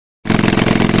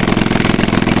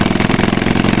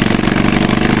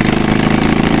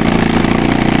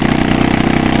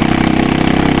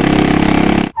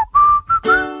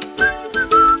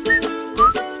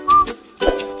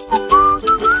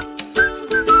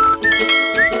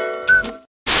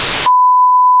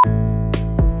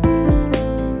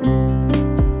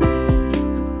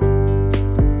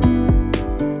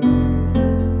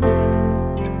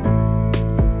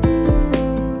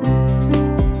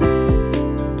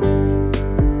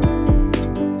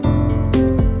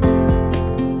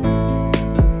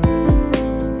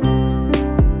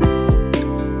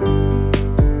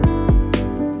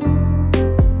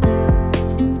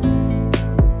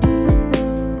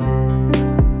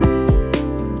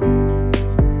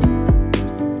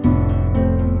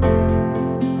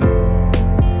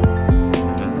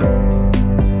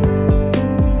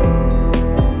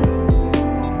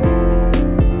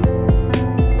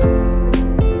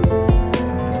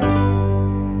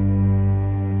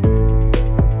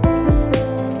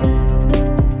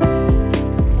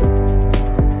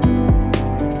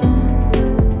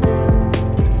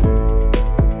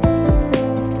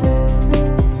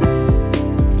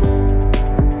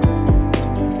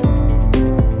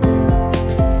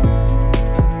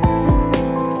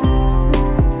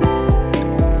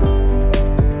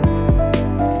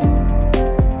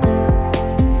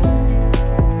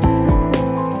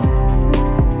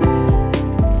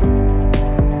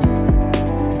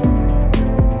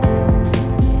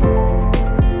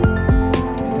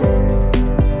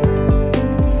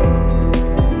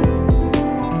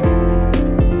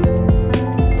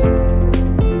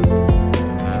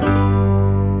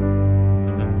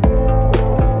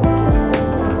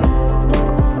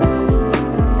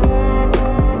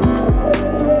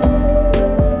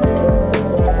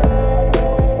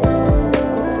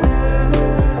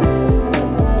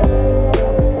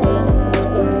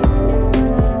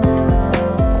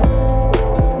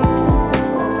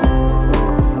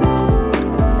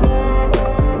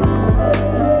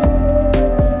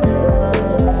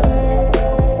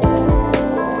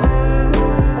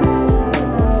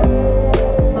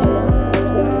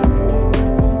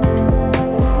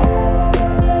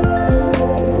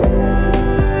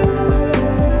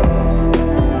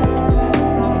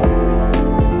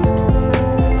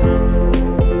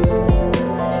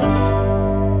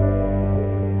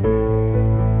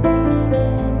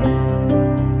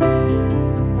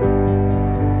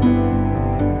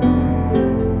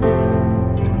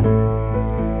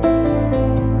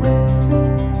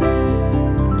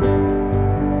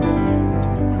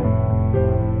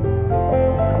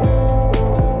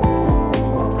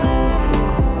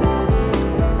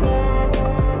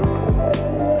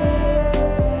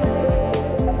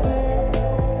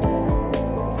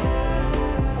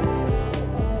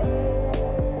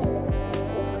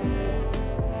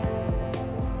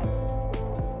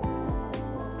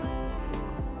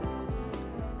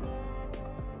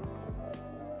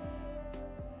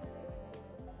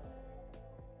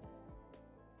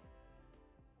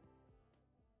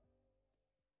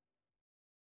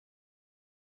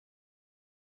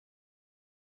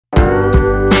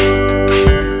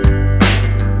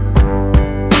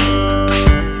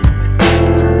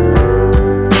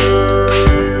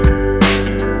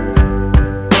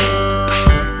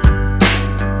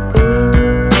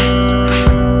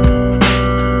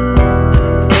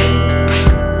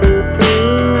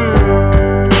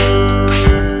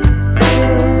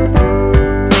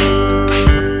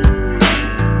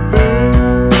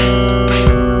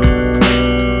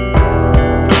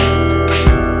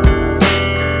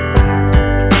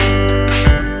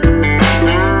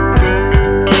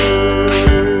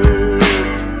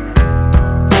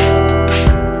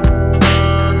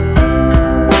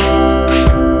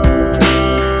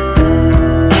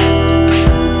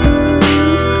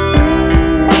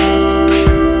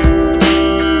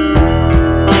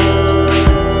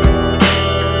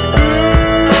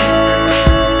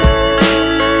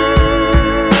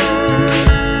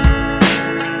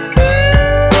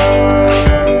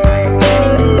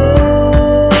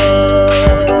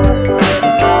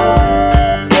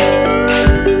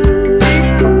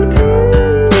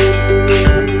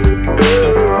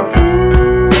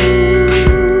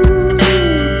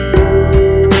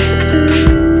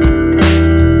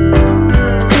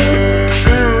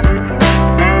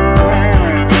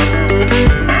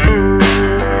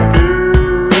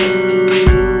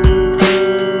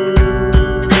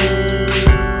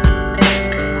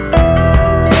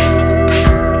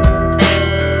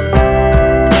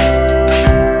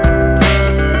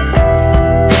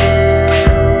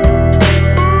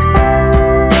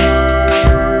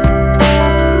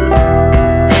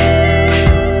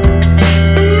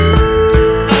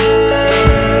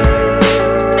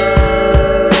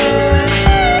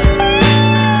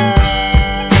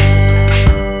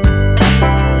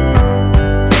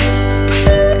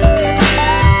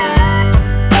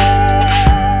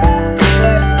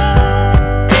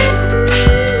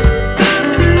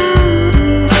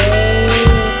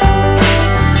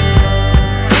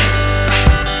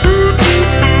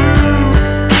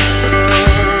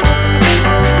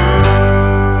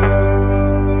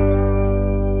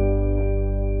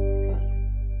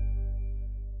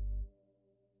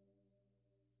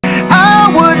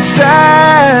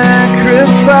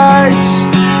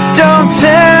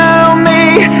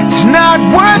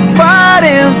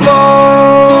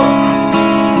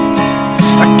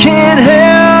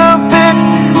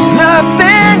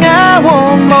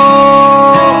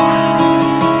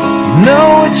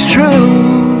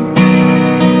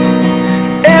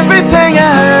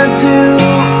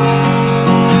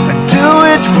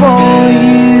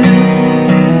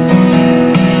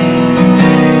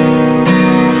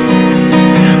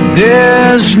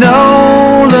There's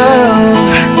no love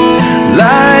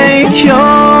like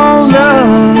your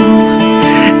love,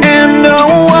 and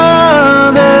no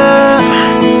other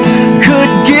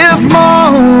could give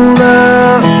more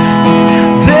love.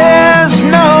 There's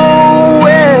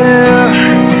nowhere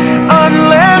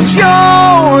unless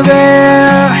you're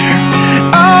there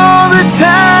all the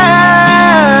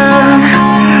time,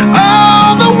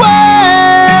 all the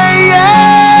way, yeah.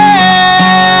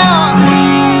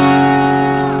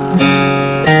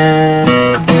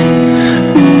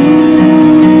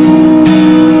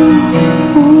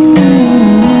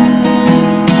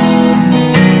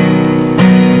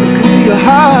 Look into your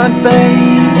heart, babe.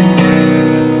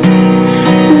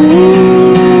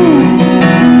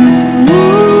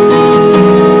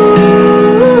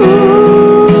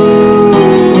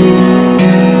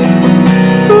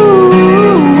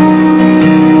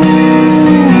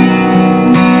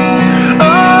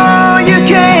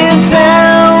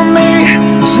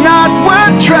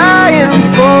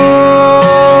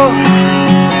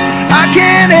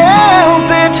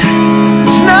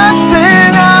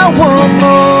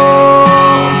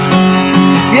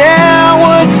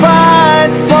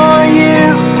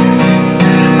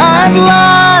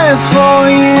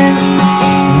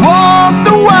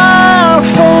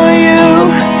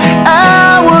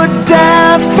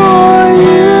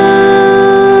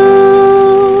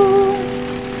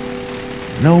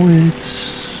 Know it's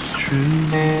true.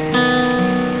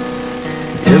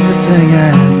 Everything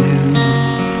I do,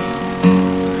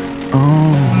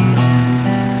 oh,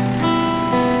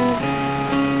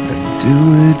 I do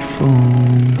it for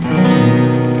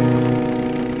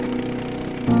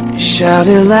you. Shout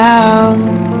it loud,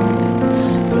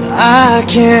 but I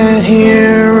can't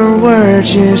hear a word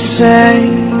you say.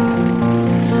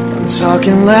 I'm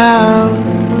talking loud,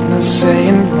 not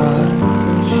saying much.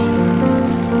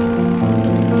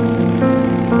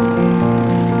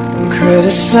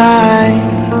 Criticize,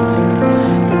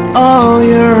 but all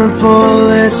your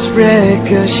bullets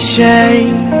ricochet.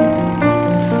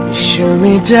 You shoot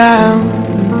me down,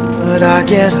 but I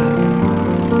get up.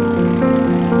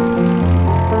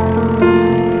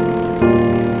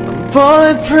 I'm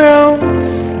bulletproof,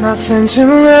 nothing to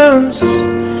lose.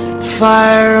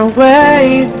 Fire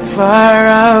away, fire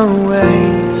away.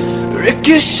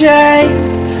 Ricochet,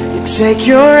 you take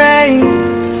your aim.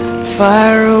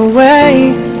 Fire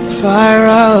away, fire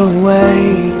away.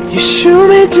 You shoot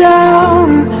me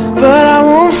down, but I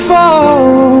won't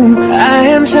fall. I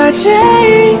am titanium.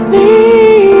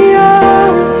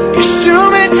 You shoot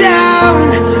me down,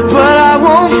 but I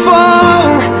won't fall.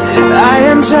 I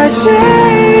am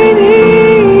titanium.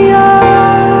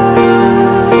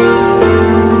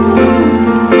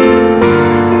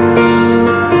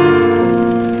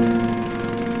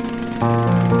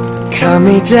 Cut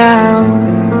me down,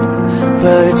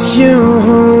 but it's you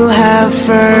who have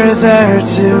further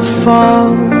to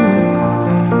fall.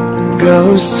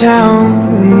 Ghost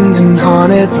town and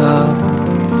haunted love.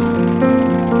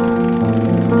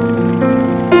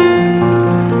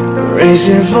 Raise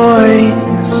your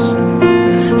voice.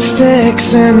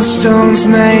 Sticks and stones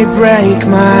may break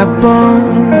my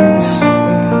bones.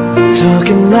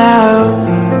 Talking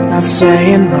loud, not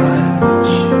saying much.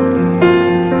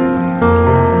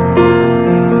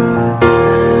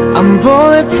 I'm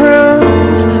bulletproof,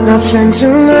 nothing to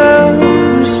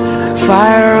lose.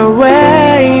 Fire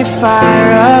away,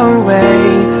 fire away.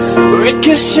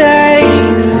 Ricochet,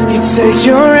 you take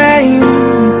your aim.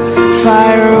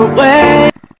 Fire away,